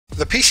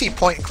The PC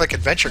point-and-click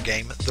adventure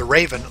game, The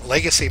Raven: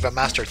 Legacy of a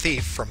Master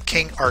Thief from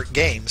King Art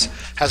Games,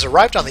 has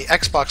arrived on the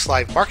Xbox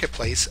Live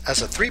Marketplace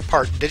as a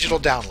 3-part digital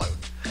download.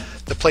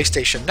 The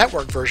PlayStation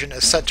Network version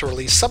is set to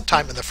release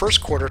sometime in the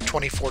first quarter of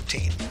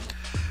 2014.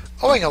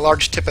 Owing a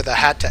large tip of the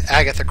hat to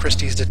Agatha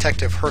Christie's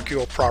detective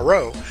Hercule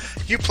Poirot,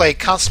 you play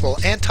Constable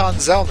Anton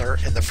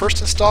Zellner in the first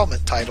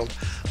installment titled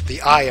The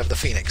Eye of the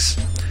Phoenix.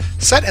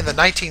 Set in the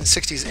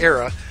 1960s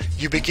era,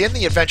 you begin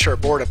the adventure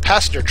aboard a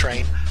passenger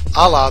train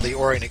a la the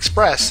Orient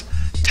Express,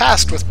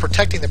 tasked with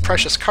protecting the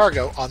precious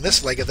cargo on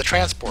this leg of the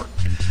transport.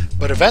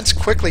 But events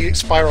quickly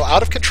spiral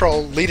out of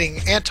control,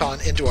 leading Anton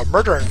into a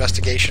murder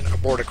investigation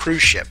aboard a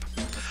cruise ship.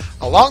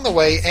 Along the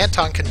way,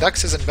 Anton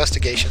conducts his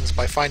investigations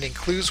by finding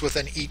clues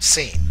within each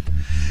scene.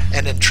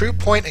 And in true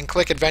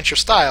point-and-click adventure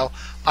style,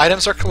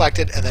 items are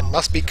collected and then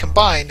must be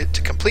combined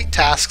to complete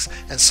tasks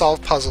and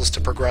solve puzzles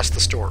to progress the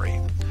story.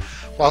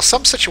 While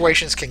some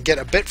situations can get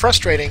a bit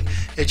frustrating,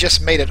 it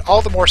just made it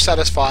all the more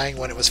satisfying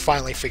when it was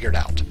finally figured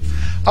out.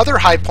 Other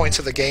high points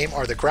of the game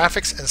are the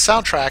graphics and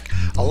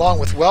soundtrack, along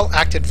with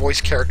well-acted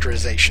voice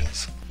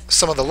characterizations.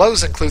 Some of the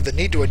lows include the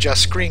need to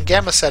adjust screen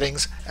gamma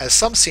settings, as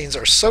some scenes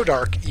are so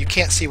dark you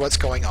can't see what's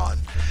going on,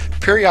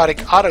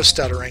 periodic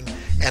auto-stuttering,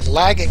 and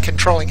lag in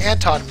controlling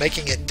Anton,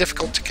 making it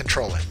difficult to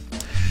control him.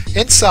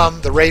 In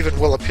sum, The Raven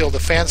will appeal to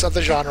fans of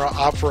the genre,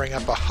 offering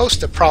up a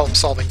host of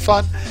problem-solving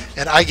fun,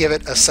 and I give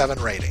it a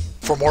 7 rating.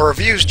 For more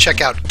reviews, check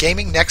out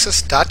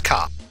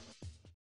GamingNexus.com.